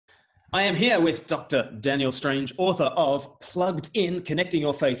I am here with Dr. Daniel Strange, author of Plugged In, Connecting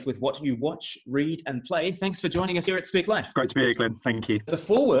Your Faith with What You Watch, Read and Play. Thanks for joining us here at Speak Life. Great to be here, Glenn. Thank you. The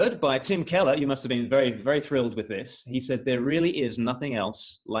foreword by Tim Keller, you must have been very, very thrilled with this. He said, there really is nothing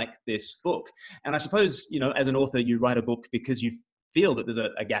else like this book. And I suppose, as an author, you write a book because you feel that there's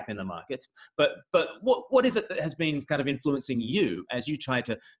a gap in the market. But what is it that has been kind of influencing you as you try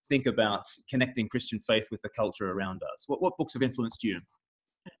to think about connecting Christian faith with the culture around us? What books have influenced you?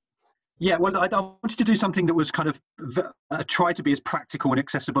 Yeah, well, I wanted to do something that was kind of try to be as practical and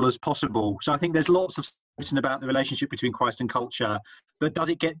accessible as possible. So I think there's lots of written about the relationship between Christ and culture, but does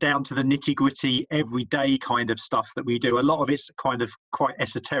it get down to the nitty-gritty, everyday kind of stuff that we do? A lot of it's kind of quite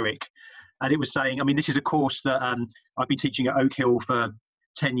esoteric. And it was saying, this is a course that I've been teaching at Oakhill for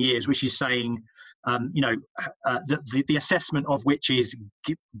 10 years, which is saying, the assessment of which is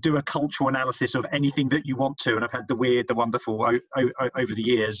do a cultural analysis of anything that you want to. And I've had the weird, the wonderful over the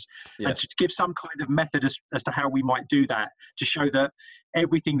years. Yes. And to give some kind of method as to how we might do that, to show that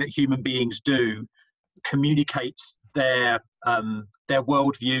everything that human beings do communicates their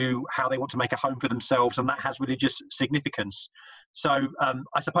worldview, how they want to make a home for themselves, and that has religious significance. So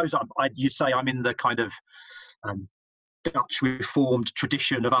I suppose you'd say I'm in the kind of Dutch Reformed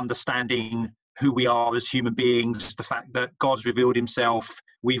tradition of understanding who we are as human beings, the fact that God's revealed himself,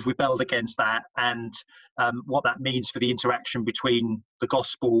 we've rebelled against that, and what that means for the interaction between the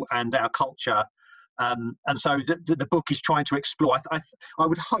gospel and our culture. And so the book is trying to explore. I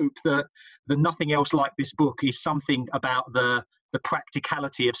would hope that nothing else like this book is something about the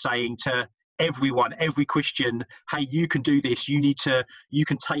practicality of saying to everyone, every Christian, hey, you can do this. You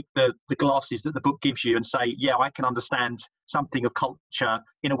can take the glasses that the book gives you and say, yeah, I can understand something of culture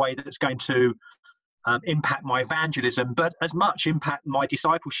in a way that's going to impact my evangelism, but as much impact my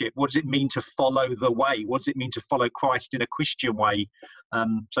discipleship. What does it mean to follow the way? What does it mean to follow Christ in a Christian way?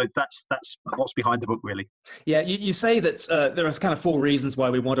 So that's what's behind the book, really. Yeah, you say that there are kind of four reasons why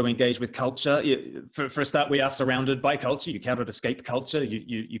we want to engage with culture. For a start, we are surrounded by culture. You cannot escape culture.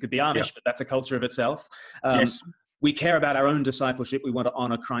 You could be Amish, but that's a culture of itself. Yes. We care about our own discipleship. We want to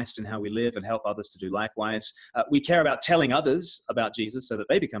honor Christ in how we live and help others to do likewise. We care about telling others about Jesus so that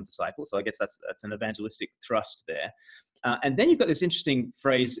they become disciples. So I guess that's an evangelistic thrust there. And then you've got this interesting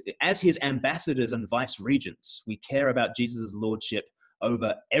phrase, as his ambassadors and vice regents, we care about Jesus' lordship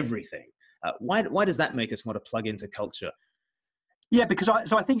over everything. Why does that make us want to plug into culture? Yeah, because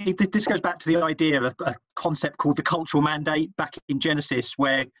I think this goes back to the idea of a concept called the cultural mandate back in Genesis,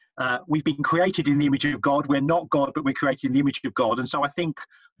 where we've been created in the image of God. We're not God, but we're created in the image of God. And so I think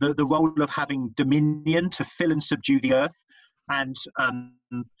the role of having dominion to fill and subdue the earth, and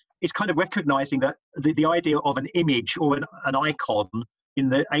it's kind of recognizing that the idea of an image or an icon in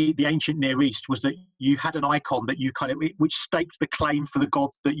the ancient Near East was that you had an icon that you which staked the claim for the God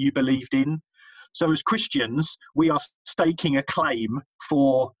that you believed in. So as Christians, we are staking a claim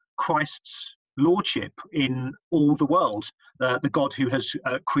for Christ's lordship in all the world, the God who has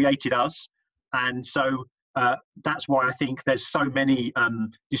created us. And so that's why I think there's so many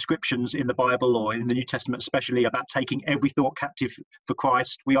descriptions in the Bible or in the New Testament especially about taking every thought captive for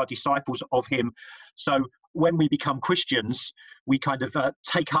Christ. We are disciples of him. So when we become Christians, we kind of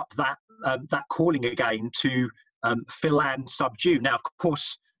take up that calling again to fill and subdue. Now, of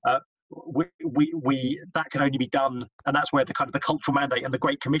course, we that can only be done, and that's where the kind of the cultural mandate and the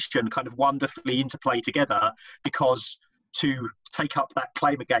Great Commission kind of wonderfully interplay together, because to take up that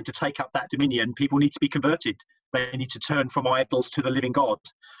claim again, to take up that dominion, people need to be converted. They need to turn from idols to the living God.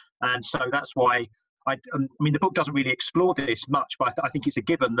 And so that's why the book doesn't really explore this much, but I think it's a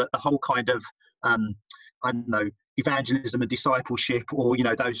given that the whole kind of evangelism and discipleship, or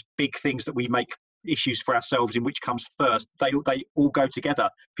those big things that we make issues for ourselves in which comes first, they all go together.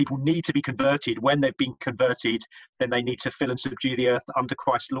 People need to be converted. When they've been converted, then they need to fill and subdue the earth under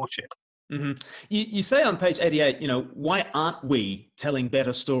Christ's lordship. Mm-hmm. You say on page 88, why aren't we telling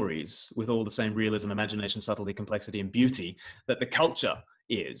better stories with all the same realism, imagination, subtlety, complexity, and beauty that the culture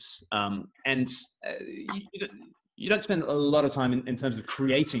is? You don't spend a lot of time in terms of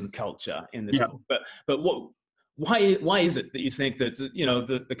creating culture in this book, but why is it that you think that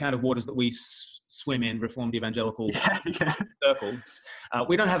the kind of waters that we swim in Reformed evangelical circles,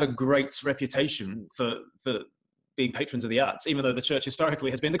 we don't have a great reputation for being patrons of the arts, even though the church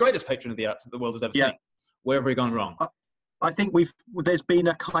historically has been the greatest patron of the arts that the world has ever seen? Where have we gone wrong? I think there's been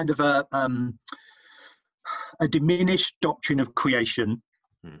a kind of a diminished doctrine of creation,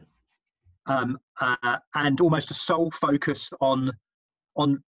 and almost a sole focus on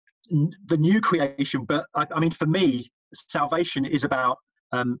the new creation. But for me, salvation is about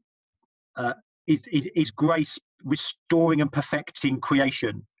is grace restoring and perfecting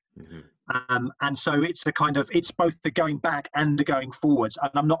creation. And so it's a kind of, it's both the going back and the going forwards.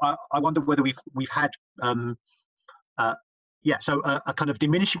 And I wonder whether we've had a kind of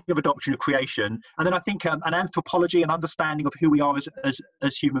diminishing of a doctrine of creation, and then I think an anthropology, an understanding of who we are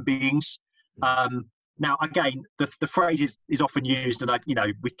as human beings. Now, again, the phrase is often used, and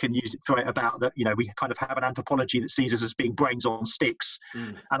we can use it, throw it about that. We kind of have an anthropology that sees us as being brains on sticks,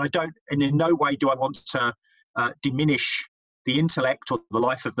 and in no way do I want to diminish the intellect or the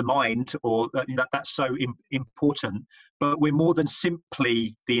life of the mind, or that's so important. But we're more than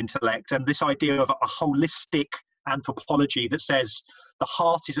simply the intellect, and this idea of a holistic anthropology that says the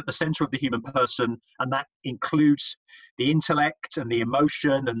heart is at the center of the human person, and that includes the intellect and the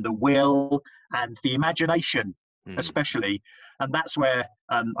emotion and the will and the imagination, especially. And that's where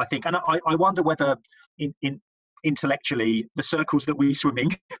I think, and I wonder whether in intellectually, the circles that we swim in,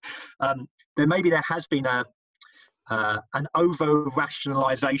 there has been an over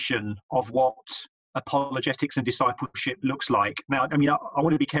rationalization of what apologetics and discipleship looks like. Now, I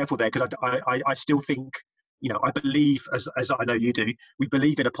want to be careful there, because I still think, I believe, as I know you do, we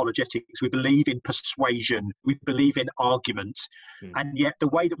believe in apologetics, we believe in persuasion, we believe in argument, and yet the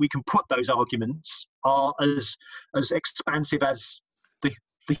way that we can put those arguments are as expansive as the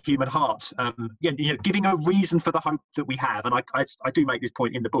human heart. Giving a reason for the hope that we have, and I do make this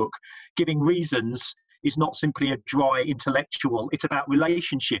point in the book. Giving reasons is not simply a dry intellectual. It's about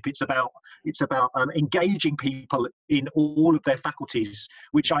relationship. It's about engaging people in all of their faculties,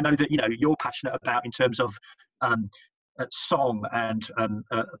 which I know that you're passionate about in terms of song and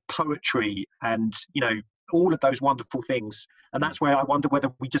poetry and all of those wonderful things. And that's where I wonder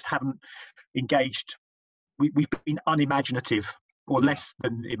whether we just haven't engaged. We've been unimaginative, or less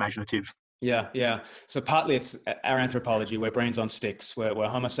than imaginative. Yeah. So partly it's our anthropology. We're brains on sticks. We're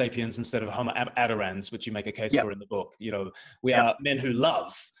Homo sapiens instead of Homo adorans, which you make a case for in the book. We are men who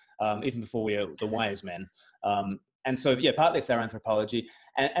love, even before we are the wise men. And so, partly it's our anthropology,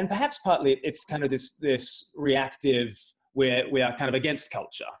 and perhaps partly it's kind of this reactive, where we are kind of against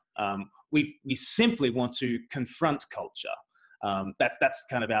culture. We simply want to confront culture. That's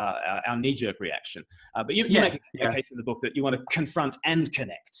kind of our knee-jerk reaction. But you make a case in the book that you want to confront and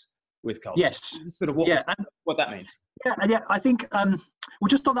connect with culture. Yes. Sort of what that means. Yeah, I think,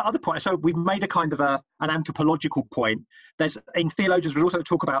 just on that other point, so we've made a kind of an anthropological point. In theologians, we also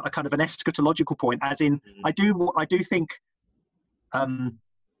talk about a kind of an eschatological point, as in, I do think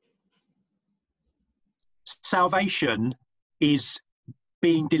salvation is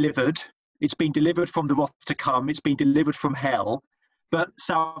being delivered. It's been delivered from the wrath to come. It's been delivered from hell. But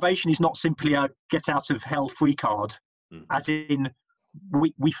salvation is not simply a get out of hell free card, as in,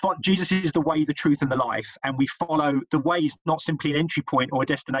 Jesus is the way, the truth, and the life, and we follow the way. Is not simply an entry point or a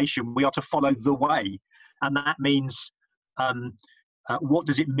destination. We are to follow the way, and that means, what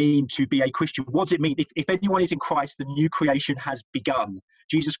does it mean to be a Christian? What does it mean if anyone is in Christ? The new creation has begun.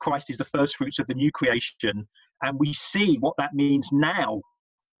 Jesus Christ is the first fruits of the new creation, and we see what that means now,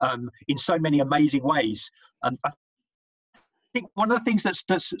 in so many amazing ways. I think one of the things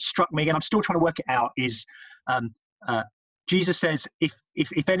that's struck me, and I'm still trying to work it out, is Jesus says,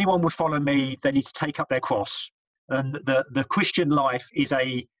 if anyone would follow me, they need to take up their cross. And the Christian life is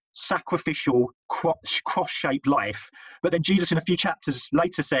a sacrificial, cross-shaped life. But then Jesus, in a few chapters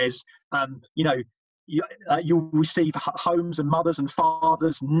later, says, you'll receive homes and mothers and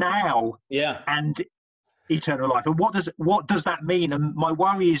fathers now, and eternal life. And what does that mean? And my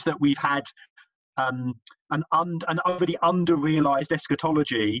worry is that we've had an overly under-realized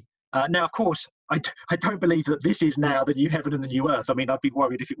eschatology. Now, of course, I don't believe that this is now the new heaven and the new earth. I'd be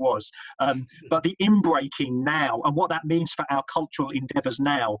worried if it was. But the inbreaking now, and what that means for our cultural endeavours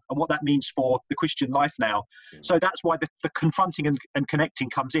now, and what that means for the Christian life now. So that's why the confronting and connecting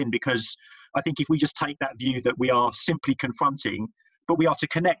comes in, because I think if we just take that view that we are simply confronting, but we are to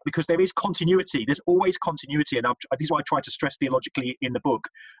connect, because there is continuity. There's always continuity. And this is what I try to stress theologically in the book.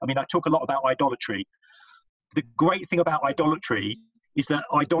 I talk a lot about idolatry. The great thing about idolatry is that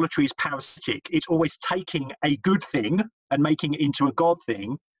idolatry is parasitic. It's always taking a good thing and making it into a God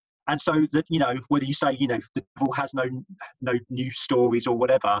thing. And so that, whether you say, the devil has no new stories or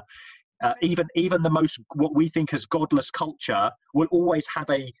whatever, even the most, what we think as godless culture will always have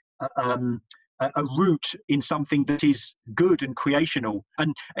a root in something that is good and creational.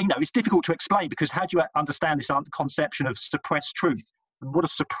 And it's difficult to explain, because how do you understand this conception of suppressed truth? What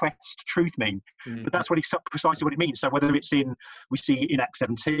does suppressed truth mean? But that's precisely what it means. So whether it's we see in Acts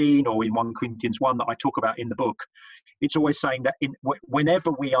 17 or in 1 Corinthians 1 that I talk about in the book, it's always saying that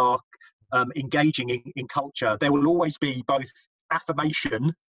whenever we are engaging in culture, there will always be both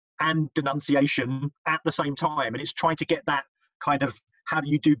affirmation and denunciation at the same time. And it's trying to get that kind of how do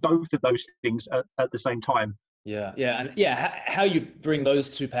you do both of those things at the same time? How you bring those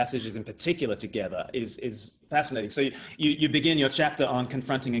two passages in particular together is fascinating. So you begin your chapter on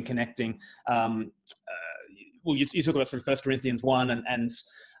confronting and connecting. You talk about sort of 1 Corinthians 1 and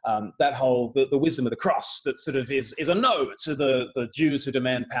that whole the wisdom of the cross that sort of is a no to the Jews who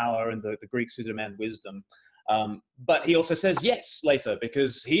demand power and the Greeks who demand wisdom. But he also says yes later,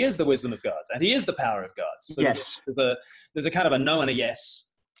 because he is the wisdom of God and he is the power of God. So yes. there's a kind of a no and a yes.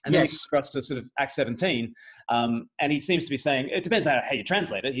 And then he across to sort of Acts 17, and he seems to be saying, it depends on how you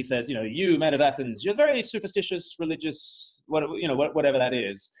translate it. He says, you men of Athens, you're very superstitious, religious, whatever that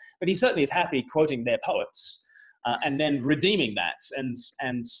is. But he certainly is happy quoting their poets and then redeeming that and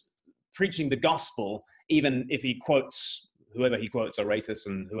preaching the gospel, even if he quotes whoever he quotes, Aratus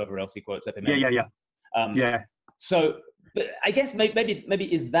and whoever else he quotes. So I guess maybe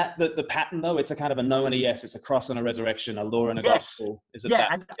is that the pattern, though? It's a kind of a no and a yes. It's a cross and a resurrection, a law and a gospel. Is it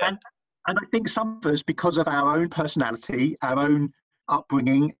that? And I think some of us, because of our own personality, our own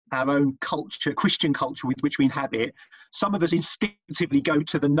upbringing, our own culture, Christian culture with which we inhabit, some of us instinctively go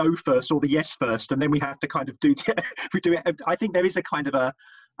to the no first or the yes first, and then we have to kind of do it. I think there is a kind of a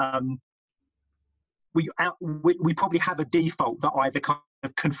we probably have a default that either kind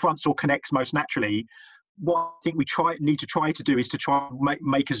of confronts or connects most naturally. What I think we need to try to do is to try and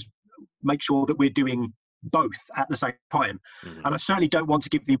make sure that we're doing both at the same time. Mm-hmm. And I certainly don't want to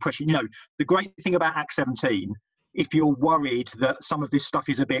give the impression, the great thing about Acts 17, if you're worried that some of this stuff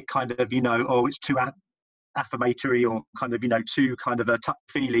is a bit kind of, it's too affirmatory or kind of, too kind of a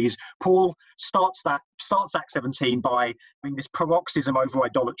touchy-feelies, Paul starts Acts 17 by having this paroxysm over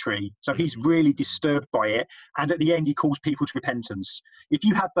idolatry. So he's really disturbed by it. And at the end, he calls people to repentance. If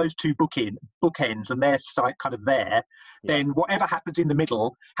you have those two bookends and they're kind of there, then whatever happens in the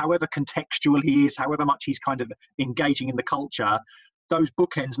middle, however contextual he is, however much he's kind of engaging in the culture, those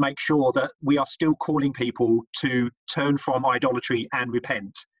bookends make sure that we are still calling people to turn from idolatry and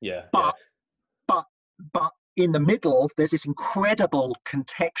repent. But in the middle, there's this incredible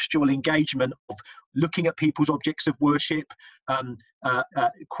contextual engagement of looking at people's objects of worship,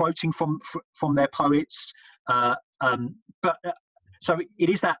 quoting from their poets. So it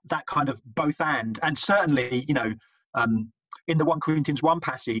is that kind of both and certainly, in the 1 Corinthians 1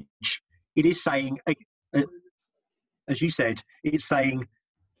 passage, it is saying, as you said, it's saying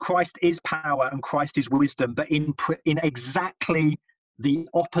Christ is power and Christ is wisdom, but in exactly the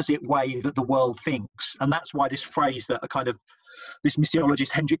opposite way that the world thinks. And that's why this phrase that this missiologist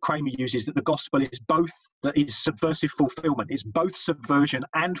Hendrik Kramer uses, that the gospel is both, that is subversive fulfillment, it's both subversion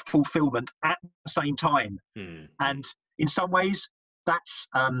and fulfillment at the same time. And in some ways that's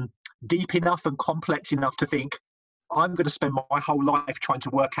deep enough and complex enough to think, I'm going to spend my whole life trying to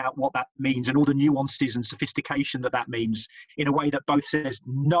work out what that means and all the nuances and sophistication that means in a way that both says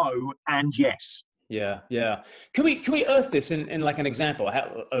no and yes. Yeah. Can we earth this in like an example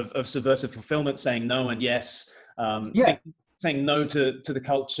of subversive fulfillment, saying no and yes, saying no to the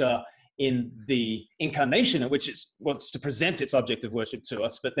culture in the incarnation, in which it wants to present its object of worship to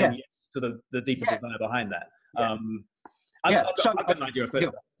us, but then yes to the deeper desire behind that. I've got an idea off the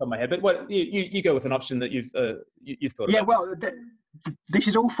top of my head, but what you go with an option that you've thought about. Well, this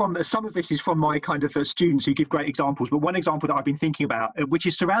is all from, some of this is from my kind of students who give great examples, but one example that I've been thinking about, which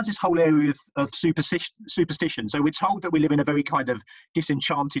surrounds this whole area of superstition. So we're told that we live in a very kind of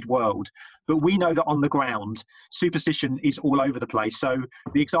disenchanted world, but we know that on the ground, superstition is all over the place. So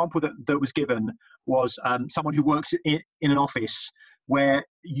the example that was given was someone who works in an office where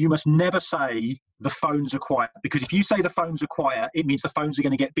you must never say the phones are quiet, because if you say the phones are quiet, it means the phones are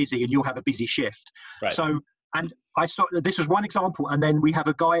going to get busy and you'll have a busy shift. Right. So, and I saw, this was one example, and then we have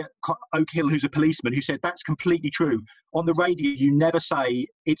a guy at Oakhill who's a policeman who said that's completely true. On the radio, you never say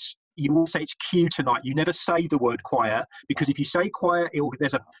you will say it's Q tonight. You never say the word quiet, because if you say quiet,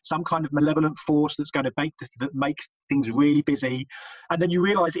 there's some kind of malevolent force that's going to make things really busy. And then you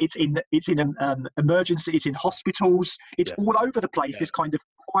realise it's in an emergency, it's in hospitals, it's all over the place. This kind of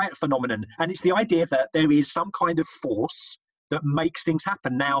quiet phenomenon, and it's the idea that there is some kind of force that makes things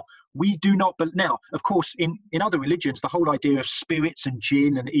happen. Now, we do not, but now, of course, in other religions, the whole idea of spirits and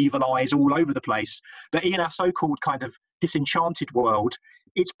jinn and evil eyes all over the place. But in our so-called kind of disenchanted world,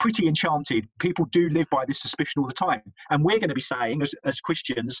 it's pretty enchanted. People do live by this suspicion all the time. And we're going to be saying, as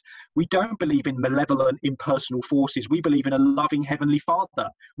Christians, we don't believe in malevolent, impersonal forces. We believe in a loving Heavenly Father.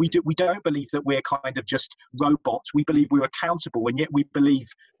 We don't believe that we're kind of just robots. We believe we're accountable, and yet we believe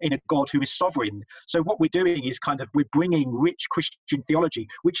in a God who is sovereign. So what we're doing is we're bringing rich Christian theology,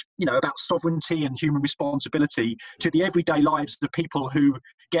 which, about sovereignty and human responsibility, to the everyday lives of people who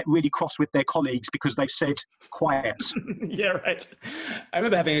get really cross with their colleagues because they've said quiet. Yeah, right. I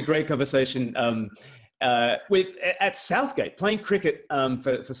remember having a great conversation at Southgate, playing cricket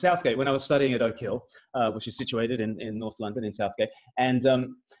for Southgate when I was studying at Oakhill, which is situated in North London in Southgate. And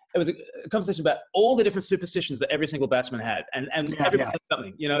it was a conversation about all the different superstitions that every single batsman had. And everybody had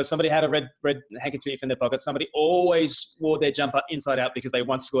something. You know, somebody had a red handkerchief in their pocket. Somebody always wore their jumper inside out because they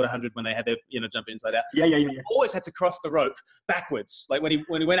once scored 100 when they had their jumper inside out. Yeah. Always had to cross the rope backwards. Like when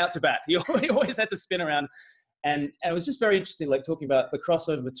he went out to bat, he always had to spin around. And it was just very interesting, like talking about the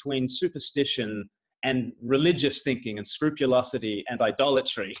crossover between superstition and religious thinking and scrupulosity and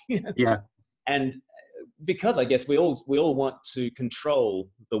idolatry. Yeah. And because I guess we all want to control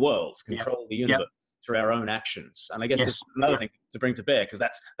the world, control the universe through our own actions. And I guess this is another thing to bring to bear, because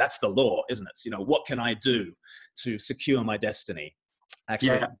that's the law, isn't it? You know, what can I do to secure my destiny?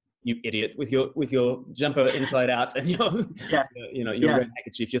 Actually, you idiot, with your jumper inside out and your red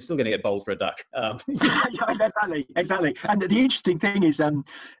handkerchief, you're still going to get bowled for a duck. Exactly. And the interesting thing is,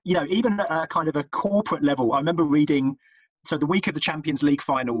 even at kind of a corporate level, I remember reading. So the week of the Champions League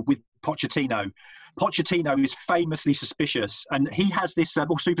final with Pochettino is famously suspicious, and he has this,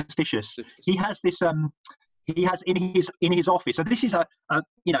 or superstitious. He has this. He has in his office. So this is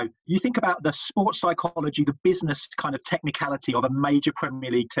you think about the sports psychology, the business kind of technicality of a major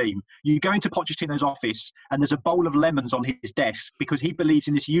Premier League team. You go into Pochettino's office and there's a bowl of lemons on his desk because he believes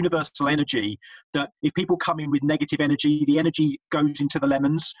in this universal energy that if people come in with negative energy, the energy goes into the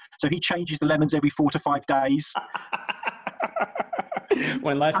lemons. So he changes the lemons every 4 to 5 days.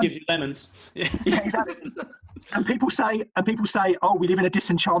 When life gives you lemons. Yeah, exactly. And people say, "Oh, we live in a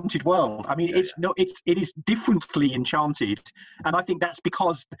disenchanted world." I mean, it is differently enchanted, and I think that's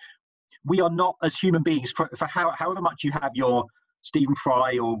because we are not, as human beings, for however much you have your Stephen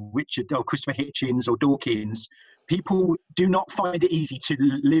Fry or Richard or Christopher Hitchens or Dawkins, people do not find it easy to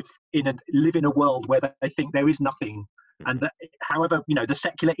live in a world where they think there is nothing, and that, however, the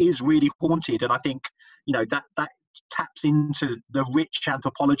secular is really haunted, and I think that taps into the rich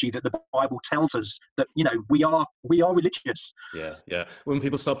anthropology that the Bible tells us that we are religious. Yeah. When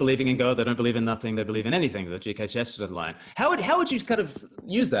people stop believing in God, they don't believe in nothing; they believe in anything. The G.K. Chesterton line. How would you kind of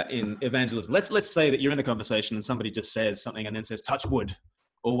use that in evangelism? Let's say that you're in the conversation and somebody just says something and then says "touch wood"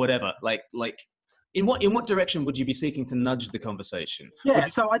 or whatever. Like in what direction would you be seeking to nudge the conversation? Yeah.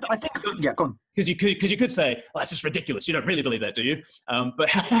 So I think go on. Because you could say, "Well, that's just ridiculous. You don't really believe that, do you?" But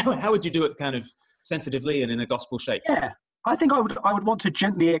how would you do it, kind of sensitively and in a gospel shape? Yeah, I think I would want to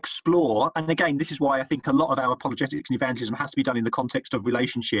gently explore, and again, this is why I think a lot of our apologetics and evangelism has to be done in the context of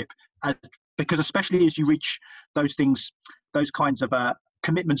relationship, because especially as you reach those things, those kinds of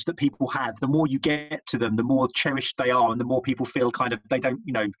commitments that people have, the more you get to them, the more cherished they are, and the more people feel kind of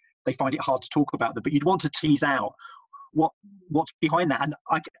they find it hard to talk about them. But you'd want to tease out what's behind that, and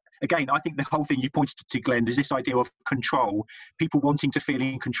I think the whole thing you pointed to, Glenn, is this idea of control, people wanting to feel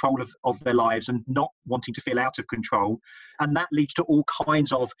in control of their lives and not wanting to feel out of control. And that leads to all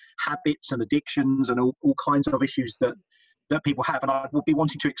kinds of habits and addictions and all kinds of issues that people have. And I will be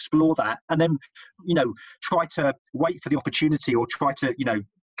wanting to explore that and then, try to wait for the opportunity or try to,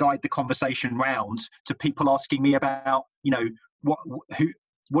 guide the conversation round to people asking me about,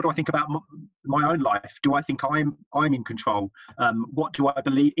 what do I think about my own life? Do I think I'm in control? What do I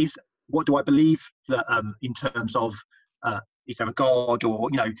believe that in terms of is there a God, or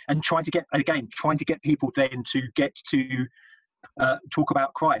and trying to get people then to get to talk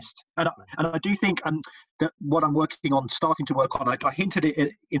about Christ. And I do think that what I'm starting to work on, I hinted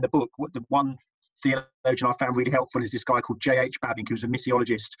it in the book. What the one theologian I found really helpful is this guy called J.H. Babbing, who's a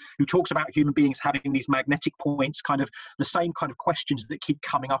missiologist, who talks about human beings having these magnetic points, kind of the same kind of questions that keep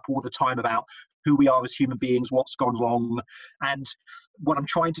coming up all the time about who we are as human beings, what's gone wrong. And what I'm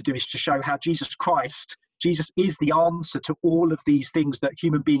trying to do is to show how Jesus is the answer to all of these things that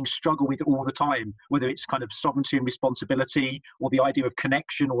human beings struggle with all the time, whether it's kind of sovereignty and responsibility or the idea of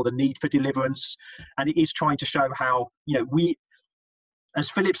connection or the need for deliverance. And it is trying to show how, we,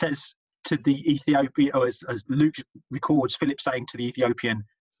 as Philip says to the Ethiopian, or as Luke records Philip saying to the Ethiopian,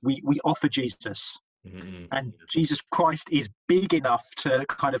 we offer Jesus. Mm-hmm. And Jesus Christ is big enough to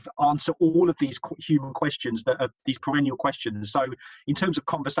kind of answer all of these human questions that are these perennial questions. So in terms of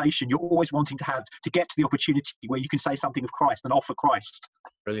conversation, you're always wanting to get to the opportunity where you can say something of Christ and offer Christ.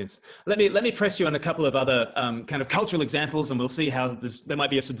 Brilliant. Let me press you on a couple of other kind of cultural examples, and we'll see how there might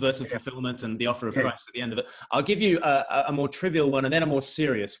be a subversive fulfillment and the offer of Christ at the end of it. I'll give you a more trivial one and then a more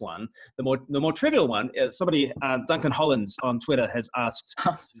serious one. The more trivial one, somebody, Duncan Hollins on Twitter, has asked,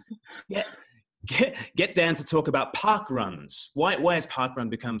 Get Dan to talk about park runs. Why has park run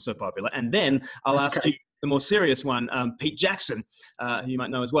become so popular? And then I'll ask you, the more serious one, Pete Jackson, who you might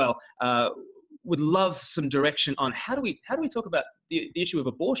know as well, would love some direction on how do we talk about the issue of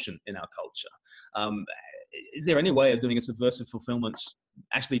abortion in our culture. Is there any way of doing a subversive fulfillments?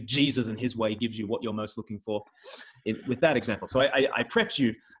 Actually, Jesus and his way gives you what you're most looking for with that example. So I prepped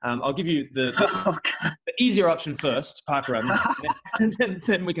you. I'll give you the easier option first, park runs, and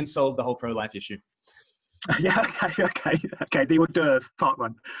then we can solve the whole pro-life issue. Yeah, okay. The hors d'oeuvre, part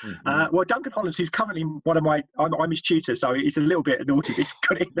one. Mm-hmm. Well, Duncan Hollands, who's currently one of I'm his tutor, so it's a little bit naughty to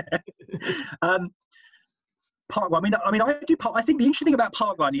put it there. Part one. I think the interesting thing about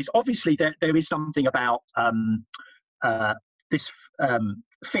part one is obviously there is something about this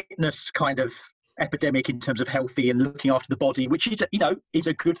fitness kind of epidemic in terms of healthy and looking after the body, which is is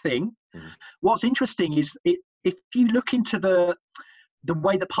a good thing. Mm. What's interesting is if you look into the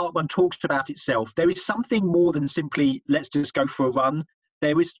way that part one talks about itself, there is something more than simply let's just go for a run.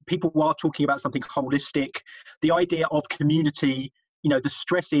 There is people who are talking about something holistic. The idea of community. The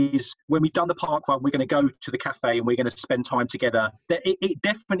stress is when we've done the park run, we're going to go to the cafe and we're going to spend time together. It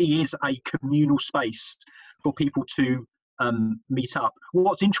definitely is a communal space for people to meet up.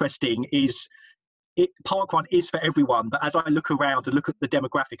 What's interesting is park run is for everyone, but as I look around and look at the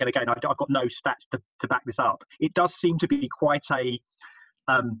demographic, and again, I've got no stats to back this up, it does seem to be quite a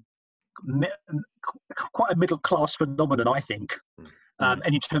middle class phenomenon, I think.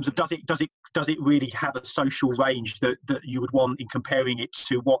 And in terms of does it really have a social range that you would want in comparing it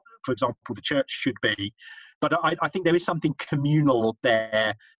to what, for example, the church should be? But I think there is something communal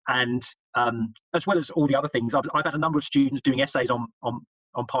there, and as well as all the other things. I've had a number of students doing essays on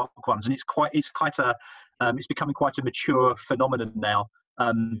park runs, and it's becoming quite a mature phenomenon now.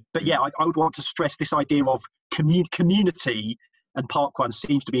 But yeah, I would want to stress this idea of community, and park runs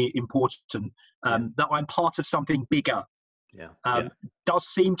seems to be important. That I'm part of something bigger. Does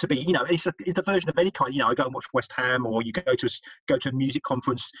seem to be, it's a version of any kind. I go and watch West Ham, or you go to a music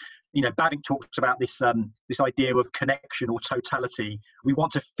conference. Babbing talks about this idea of connection or totality. We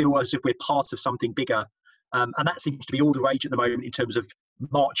want to feel as if we're part of something bigger, and that seems to be all the rage at the moment in terms of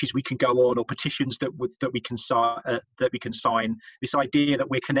marches we can go on or petitions that we can sign. This idea that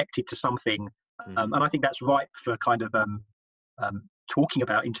we're connected to something, and I think that's ripe for kind of talking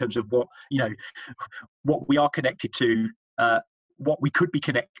about in terms of what we are connected to. What we could be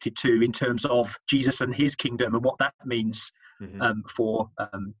connected to in terms of Jesus and his kingdom and what that means for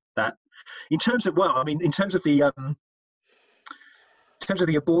that. In terms of in terms of the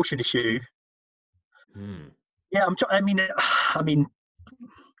abortion issue, in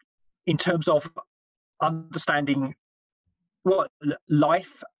terms of understanding what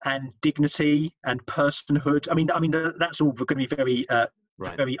life and dignity and personhood. That's all going to be very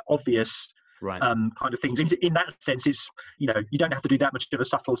very obvious. Right. Kind of things. In that sense, it's you don't have to do that much of a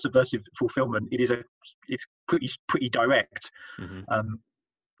subtle subversive fulfillment. It's pretty direct. Mm-hmm.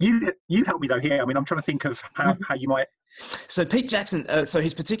 You help me though here. I'm trying to think of how you might. So Pete Jackson. So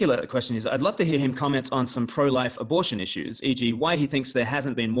his particular question is, I'd love to hear him comment on some pro-life abortion issues, e.g., why he thinks there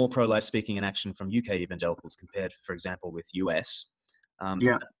hasn't been more pro-life speaking and action from UK evangelicals compared, for example, with US.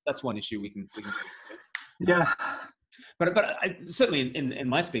 That's one issue we can. Yeah. But I, certainly in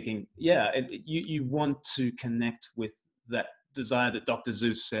my speaking, you want to connect with that desire that Dr.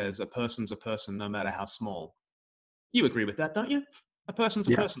 Seuss says, a person's a person no matter how small. You agree with that, don't you? A person's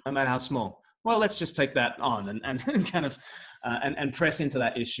a person no matter how small. Well, let's just take that on and kind of and press into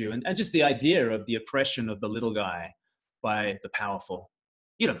that issue and just the idea of the oppression of the little guy by the powerful.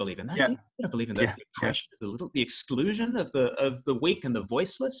 You don't believe in that, do you? You don't believe in the oppression of the little, the exclusion of the weak and the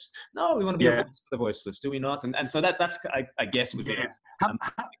voiceless? No, we want to be a voice for the voiceless, do we not? And so that's I guess would be.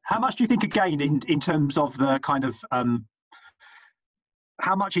 How much do you think again in terms of the kind of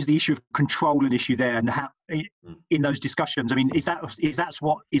how much is the issue of control an issue there, and how in those discussions? Is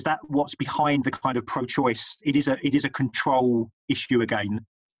that what's behind the kind of pro-choice? It is a control issue again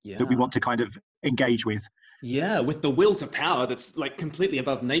that we want to kind of engage with. Yeah, with the will to power that's like completely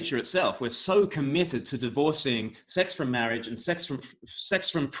above nature itself. We're so committed to divorcing sex from marriage and sex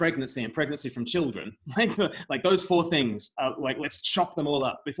from pregnancy and pregnancy from children. Like those four things, let's chop them all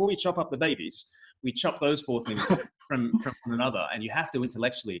up. Before we chop up the babies, we chop those four things from one another. And you have to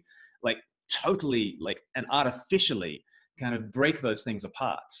intellectually, totally, and artificially kind of break those things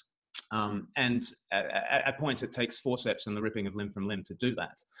apart. And at points it takes forceps and the ripping of limb from limb to do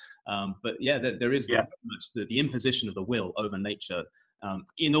that. But there is the imposition of the will over nature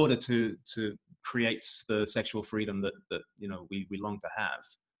in order to create the sexual freedom that we long to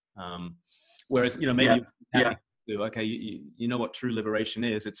have. Whereas maybe to, okay, you know what true liberation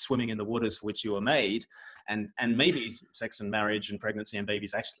is. It's swimming in the waters for which you were made. And maybe sex and marriage and pregnancy and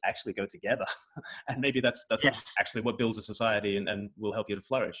babies actually go together. And maybe that's Yes. actually what builds a society and will help you to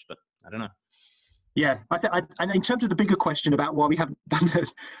flourish. But I don't know. Yeah. And in terms of the bigger question about why we haven't done it,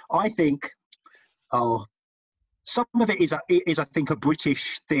 I think, some of it is I think, a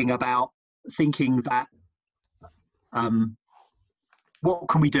British thing about thinking that, what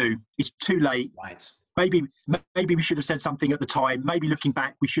can we do? It's too late. Right. Maybe we should have said something at the time. Maybe looking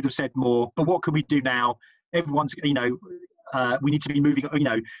back, we should have said more. But what can we do now? Everyone's, we need to be moving.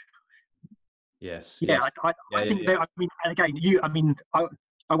 Yes. Yeah. Yes. I think that. I mean, and again,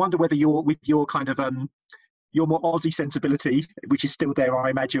 I wonder whether you're with your kind of your more Aussie sensibility, which is still there,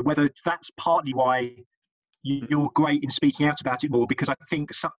 I imagine, whether that's partly why you're great in speaking out about it more, because I think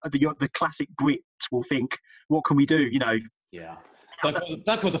the classic Brit will think, what can we do? Yeah.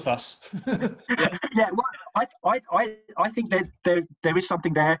 Don't cause a fuss. Yeah. Well, I think there is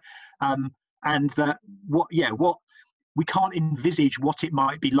something there, and that what we can't envisage what it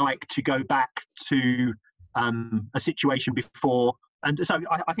might be like to go back to a situation before, and so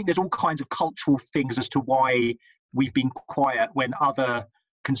I think there's all kinds of cultural things as to why we've been quiet when other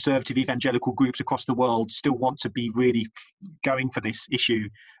conservative evangelical groups across the world still want to be really going for this issue.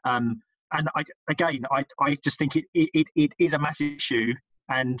 And I just think it is a massive issue,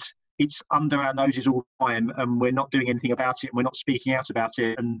 and it's under our noses all the time, and we're not doing anything about it, and we're not speaking out about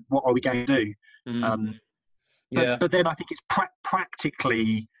it, and what are we going to do? But then I think it's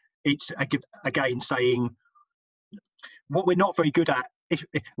practically, it's again saying what we're not very good at. If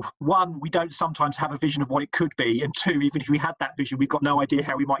one, we don't sometimes have a vision of what it could be, and two, even if we had that vision, we've got no idea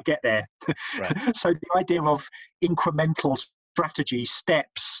how we might get there. Right. So the idea of incremental strategy,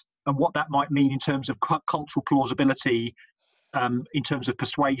 steps, and what that might mean in terms of cultural plausibility, in terms of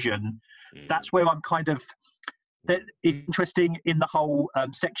persuasion, that's where I'm kind of interesting in the whole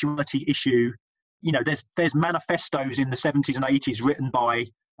sexuality issue. There's manifestos in the 70s and 80s written by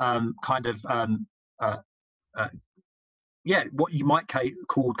what you might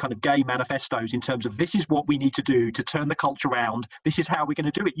call kind of gay manifestos, in terms of this is what we need to do to turn the culture around. This is how we're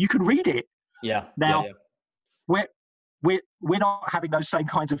going to do it. You can read it. Yeah. Now, we're not having those same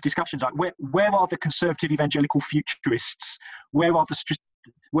kinds of discussions. Like where are the conservative evangelical futurists? Where are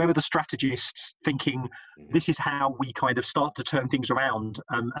the strategists thinking this is how we kind of start to turn things around?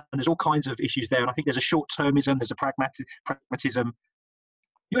 And there's all kinds of issues there. And I think there's a short-termism, there's a pragmatism.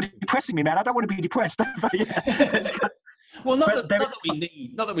 You're depressing me, man. I don't want to be depressed. Well, not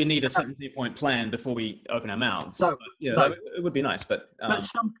that we need a 17-point plan before we open our mouths. No, it would be nice, but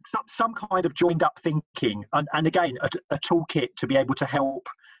some kind of joined-up thinking, and again, a toolkit to be able to help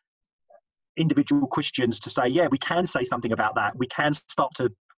individual Christians to say, yeah, we can say something about that. We can start to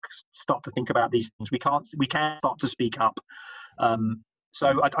think about these things. We can start to speak up.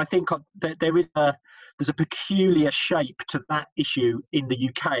 So I think that there's a peculiar shape to that issue in the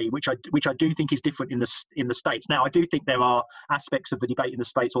UK, which I do think is different in the States. Now, I do think there are aspects of the debate in the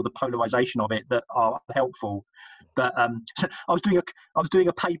States, or the polarization of it, that are helpful. But so I was doing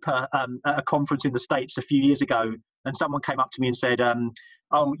a paper at a conference in the States a few years ago, and someone came up to me and said,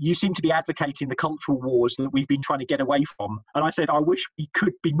 "Oh, you seem to be advocating the cultural wars that we've been trying to get away from." And I said, "I wish we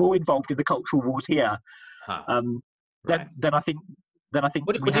could be more involved in the cultural wars here." Right. Then I think. What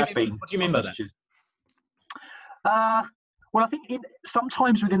do you mean by that? Well, I think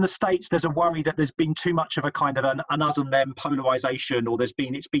sometimes within the States there's a worry that there's been too much of a kind of an us and them polarization, or it's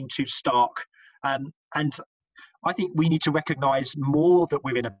been too stark. And I think we need to recognise more that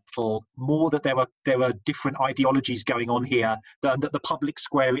we're in a battle, more that there are different ideologies going on here, that the public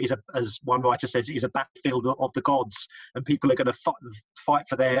square is, as one writer says, is a battlefield of the gods, and people are going to fight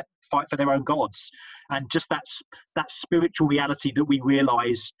for their own gods. And just that spiritual reality that we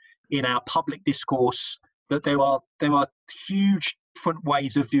realise in our public discourse, that there are huge different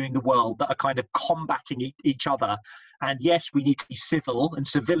ways of viewing the world that are kind of combating each other. And yes, we need to be civil, and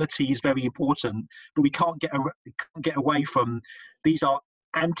civility is very important, but we can't get away from these are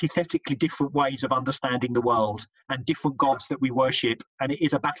antithetically different ways of understanding the world and different gods that we worship, and it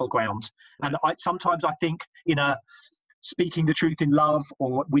is a battleground. And sometimes I think in speaking the truth in love,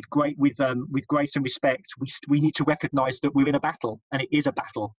 or with grace and respect, we need to recognise that we're in a battle, and it is a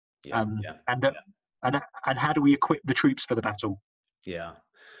battle. And how do we equip the troops for the battle? Yeah.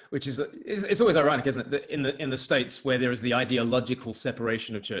 Which is, it's always ironic, isn't it, that in the States where there is the ideological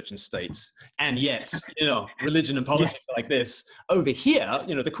separation of church and state, and yet, religion and politics are like this. Over here,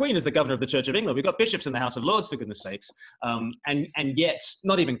 the Queen is the governor of the Church of England. We've got bishops in the House of Lords, for goodness sakes, and yet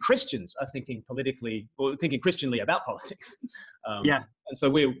not even Christians are thinking politically or thinking Christianly about politics. And so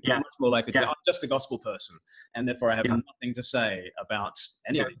we're much more likely to say, I'm just a gospel person, and therefore I have nothing to say about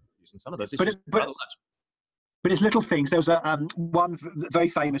any of these issues. And some of those issues are rather large. But it's little things. There was one very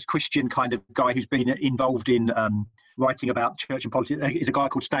famous Christian kind of guy who's been involved in writing about church and politics. Is a guy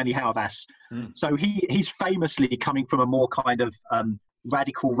called Stanley Hauerwas. So he's famously coming from a more kind of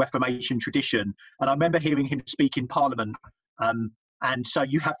radical Reformation tradition. And I remember hearing him speak in Parliament. And so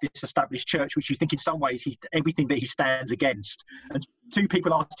you have this established church, which you think in some ways everything that he stands against. And two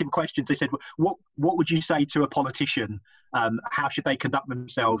people asked him questions. They said, what would you say to a politician? How should they conduct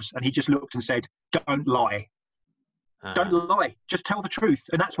themselves? And he just looked and said, don't lie. Don't lie, just tell the truth.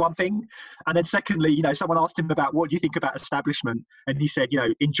 And that's one thing. And then secondly, someone asked him about what do you think about establishment? And he said,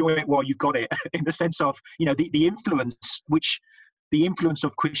 enjoy it while you've got it, in the sense of, the influence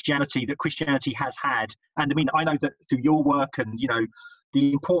of Christianity that Christianity has had. And I mean, I know that through your work and,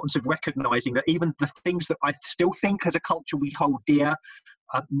 the importance of recognizing that even the things that I still think as a culture we hold dear,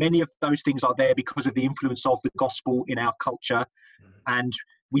 many of those things are there because of the influence of the gospel in our culture. And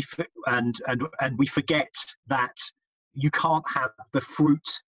we forget that you can't have the fruit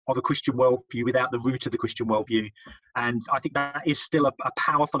of a Christian worldview without the root of the Christian worldview. And I think that is still a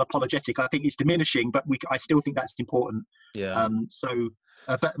powerful apologetic. I think it's diminishing, but I still think that's important. Yeah.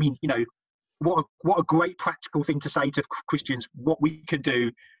 But I mean, what a great practical thing to say to Christians. What we can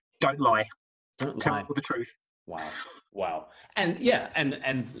do, don't lie. Tell the truth. Wow. And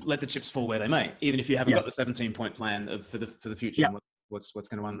and let the chips fall where they may, even if you haven't got the 17-point plan for the future. And what's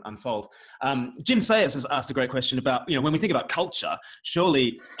going to unfold. Jim Sayers has asked a great question about, when we think about culture,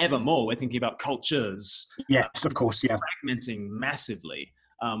 surely evermore we're thinking about cultures. Yes, of course, fragmenting massively.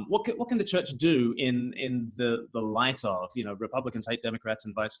 What can the church do in the light of, Republicans hate Democrats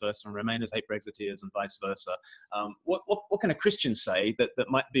and vice versa, and Remainers hate Brexiteers and vice versa? What can a Christian say that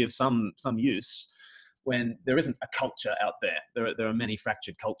might be of some use when there isn't a culture out there? There are many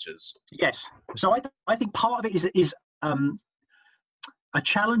fractured cultures. Yes. So I think part of it is a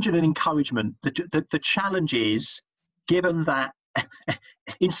challenge and an encouragement. The challenge is, given that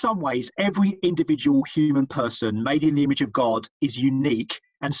in some ways every individual human person made in the image of God is unique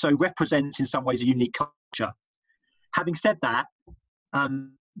and so represents in some ways a unique culture. Having said that,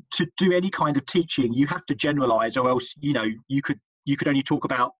 to do any kind of teaching, you have to generalize, or else you could only talk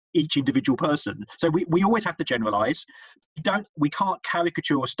about each individual person. So we always have to generalize. We can't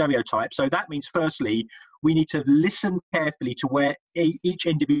caricature or stereotype. So that means, firstly, we need to listen carefully to where each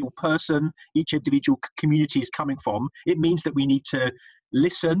individual person, each individual community is coming from. It means that we need to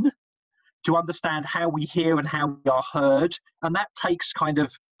listen to understand how we hear and how we are heard. And that takes kind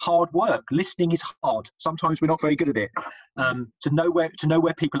of hard work. Listening is hard. Sometimes we're not very good at it. To know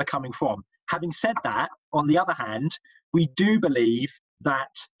where people are coming from. Having said that, on the other hand, we do believe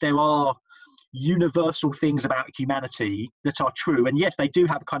that there are universal things about humanity that are true. And yes, they do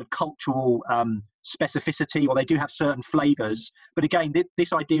have a kind of cultural specificity, or they do have certain flavors. But again,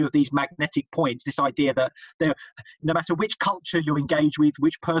 this idea of these magnetic points, this idea that no matter which culture you're engaged with,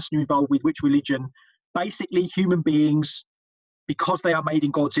 which person you're involved with, which religion, basically human beings, because they are made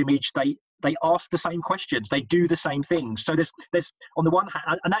in God's image, they ask the same questions, they do the same things. So there's on the one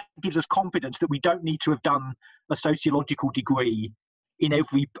hand, and that gives us confidence that we don't need to have done a sociological degree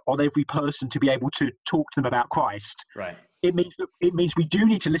on every person to be able to talk to them about Christ. Right. It means we do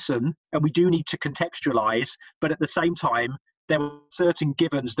need to listen and we do need to contextualize, but at the same time, there are certain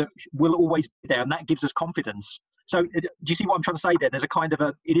givens that will always be there, and that gives us confidence. So do you see what I'm trying to say there? There's a kind of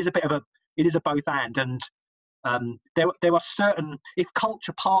it is a both and there are certain, if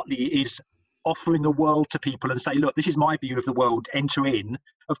culture partly is offering a world to people and say, look, this is my view of the world, enter in.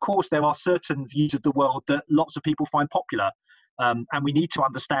 Of course, there are certain views of the world that lots of people find popular. And we need to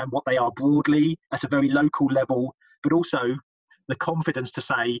understand what they are broadly at a very local level, but also the confidence to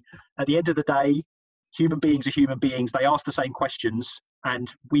say, at the end of the day, human beings are human beings. They ask the same questions,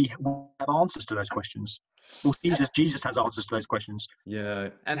 and we have answers to those questions. Well, Jesus has answers to those questions. Yeah.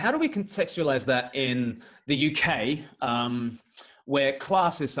 And how do we contextualize that in the UK, where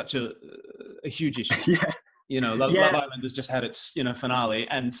class is such a huge issue? Love Island has just had its finale,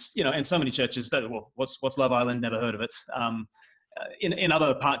 and in so many churches that, what's Love Island? Never heard of it. In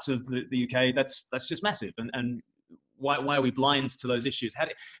other parts of the UK, that's just massive, and why are we blind to those issues?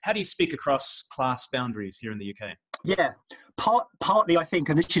 How do you speak across class boundaries here in the UK? Yeah, partly I think,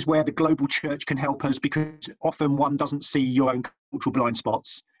 and this is where the global church can help us, because often one doesn't see your own cultural blind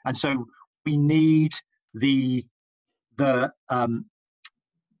spots, and so we need the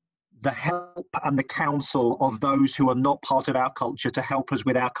help and the counsel of those who are not part of our culture to help us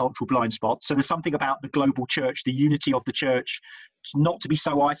with our cultural blind spots. So there's something about the global church, the unity of the church, not to be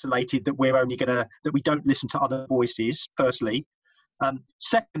so isolated that we're only that we don't listen to other voices, firstly.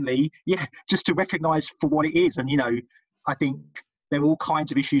 Secondly, just to recognise for what it is. And, I think there are all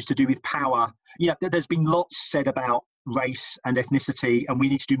kinds of issues to do with power. There's been lots said about race and ethnicity, and we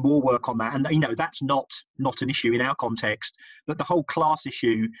need to do more work on that. And, that's not an issue in our context. But the whole class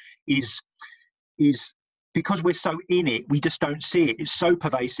issue is because we're so in it, we just don't see it. It's so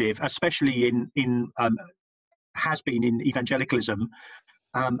pervasive, especially has been in evangelicalism.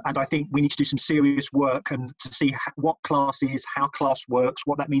 And I think we need to do some serious work and to see what class is, how class works,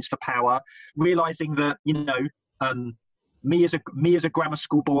 what that means for power, realizing that, me as a grammar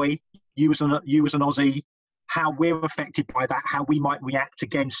school boy, you as an Aussie, how we're affected by that, how we might react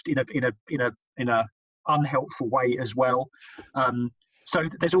against in a unhelpful way as well. So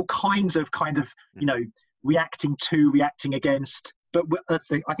there's all kinds of reacting against. But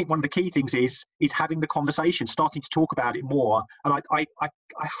I think one of the key things is having the conversation, starting to talk about it more. And I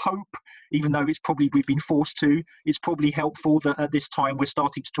hope, even though we've been forced to, it's probably helpful that at this time we're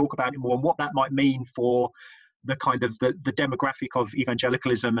starting to talk about it more and what that might mean for the kind of the demographic of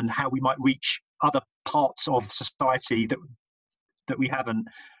evangelicalism and how we might reach other parts of society that we haven't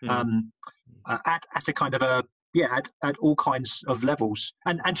at a kind of at all kinds of levels,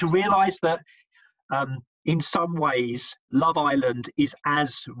 and to realise that. In some ways, Love Island is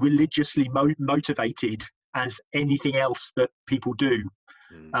as religiously motivated as anything else that people do.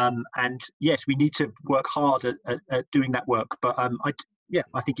 And yes, we need to work hard at doing that work. But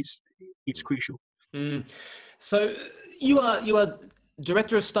I think it's crucial. So you are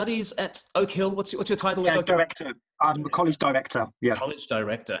Director of Studies at Oakhill. What's your title? Yeah, Director. I'm a college director. Yeah, college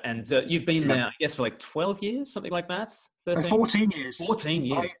director, and you've been there, I guess, for like 12 years, something like that. 13? 14 years. 14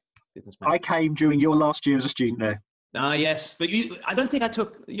 years. I came during your last year as a student there. Ah, yes, but I don't think I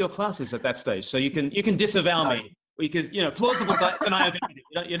took your classes at that stage, so you can disavow me because plausible deniability.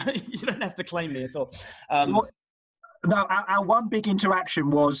 You don't have to claim me at all. No, our one big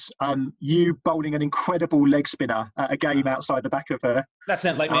interaction was you bowling an incredible leg spinner at a game outside the back of her. That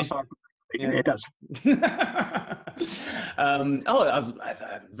sounds like me. Yeah, it does. I'm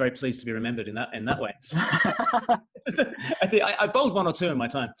very pleased to be remembered in that way. I think I bowled one or two in my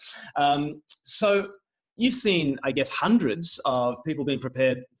time. So you've seen, I guess, hundreds of people being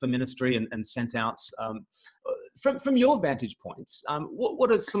prepared for ministry and sent out. From your vantage points,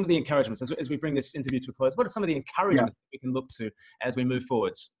 what are some of the encouragements as we bring this interview to a close? What are some of the encouragements that we can look to as we move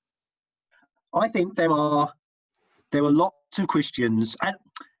forwards? I think there are lots of Christians, and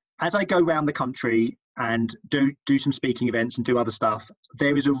as I go around the country and do some speaking events and do other stuff,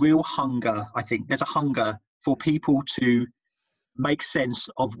 there is a real hunger. I think there's a hunger for people to make sense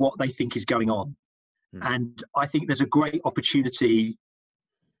of what they think is going on. And I think there's a great opportunity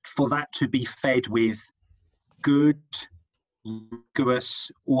for that to be fed with good,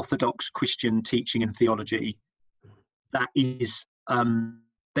 rigorous, orthodox Christian teaching and theology that isn't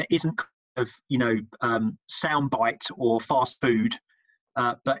kind of, soundbite or fast food,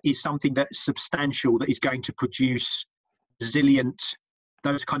 but is something that's substantial, that is going to produce resilient,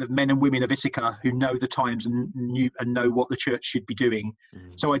 those kind of men and women of Issachar who know the times and know what the church should be doing.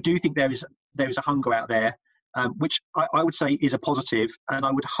 So I do think there is a hunger out there, which I would say is a positive, and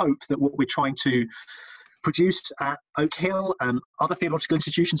I would hope that what we're trying to produce at Oakhill, other theological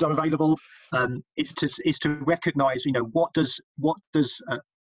institutions are available, is to recognise, what does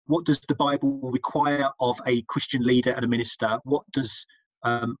the Bible require of a Christian leader and a minister? What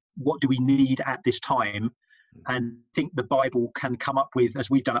do we need at this time? And I think the Bible can come up with, as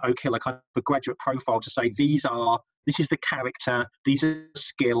we've done at Oakhill, a kind of a graduate profile to say this is the character, these are the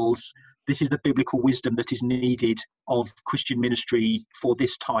skills, this is the biblical wisdom that is needed of Christian ministry for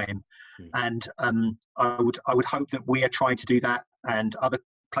this time. And I would hope that we are trying to do that, and other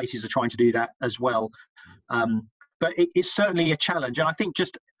places are trying to do that as well. But it's certainly a challenge, and I think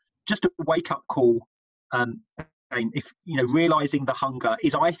just a wake-up call. If realizing the hunger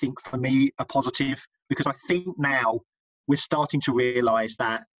is, I think, for me, a positive, because I think now we're starting to realize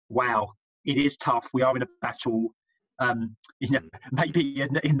that, wow, it is tough. We are in a battle. Maybe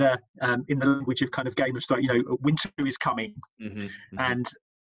in the language of kind of Game of Thrones, winter is coming, and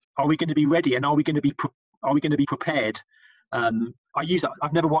are we going to be ready? And are we going to be prepared?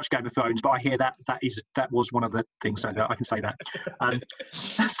 I've never watched Game of Thrones, but I hear that was one of the things, so I can say that.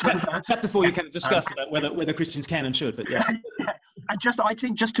 Chapter 4, you can discuss about whether Christians can and should, but yeah. And I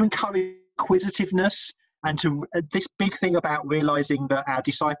think just to encourage inquisitiveness, and to this big thing about realizing that our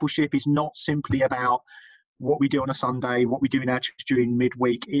discipleship is not simply about what we do on a Sunday, what we do in our church during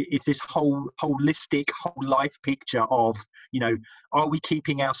midweek. It's this holistic, whole life picture of, are we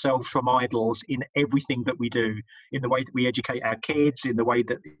keeping ourselves from idols in everything that we do, in the way that we educate our kids, in the way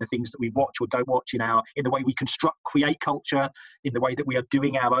that the things that we watch or don't watch, in the way we create culture, in the way that we are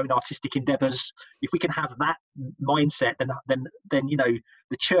doing our own artistic endeavors. If we can have that mindset, then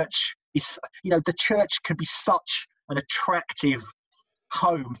the church is, the church can be such an attractive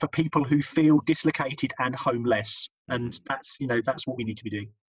home for people who feel dislocated and homeless, and that's what we need to be doing.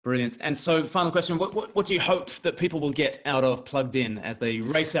 Brilliant. And so, final question: what do you hope that people will get out of Plugged In as they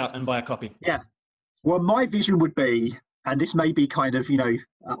race out and buy a copy? Yeah, well, my vision would be, and this may be kind of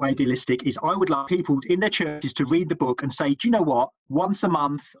idealistic, is I would like people in their churches to read the book and say, do you know what? Once a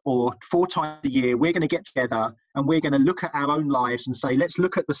month or 4 times a year, we're going to get together and we're going to look at our own lives and say, let's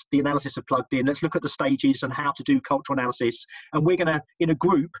look at the analysis of Plugged In. Let's look at the stages and how to do cultural analysis. And we're going to, in a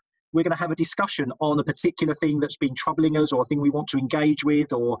group, we're going to have a discussion on a particular thing that's been troubling us, or a thing we want to engage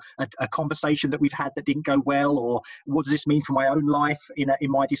with, or a conversation that we've had that didn't go well, or what does this mean for my own life in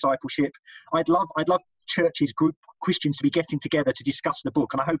my discipleship. I'd love churches, Christians to be getting together to discuss the book,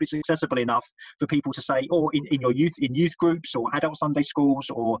 and I hope it's accessible enough for people to say, or in youth groups or adult Sunday schools,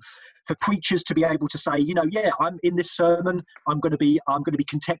 or for preachers to be able to say, I'm in this sermon, I'm going to be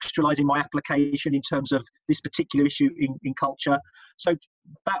contextualizing my application in terms of this particular issue in culture. So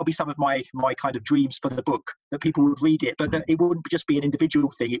that would be some of my kind of dreams for the book, that people would read it, but that it wouldn't just be an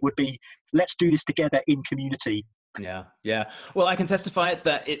individual thing. It would be, let's do this together in community. Yeah. Well, I can testify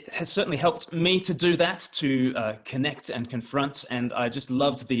that it has certainly helped me to do that, to connect and confront. And I just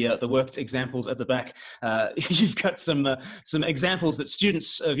loved the worked examples at the back. You've got some examples that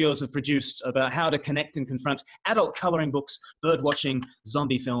students of yours have produced about how to connect and confront adult colouring books, bird watching,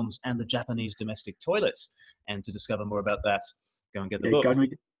 zombie films, and the Japanese domestic toilets. And to discover more about that, go and get the book. Go and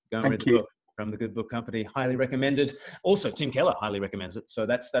read the book. From the Good Book Company, highly recommended. Also, Tim Keller highly recommends it, so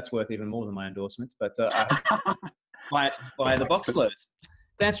that's worth even more than my endorsement. But buy it by the box loads.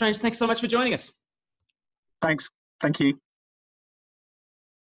 Dan Strange, thanks so much for joining us. Thanks. Thank you.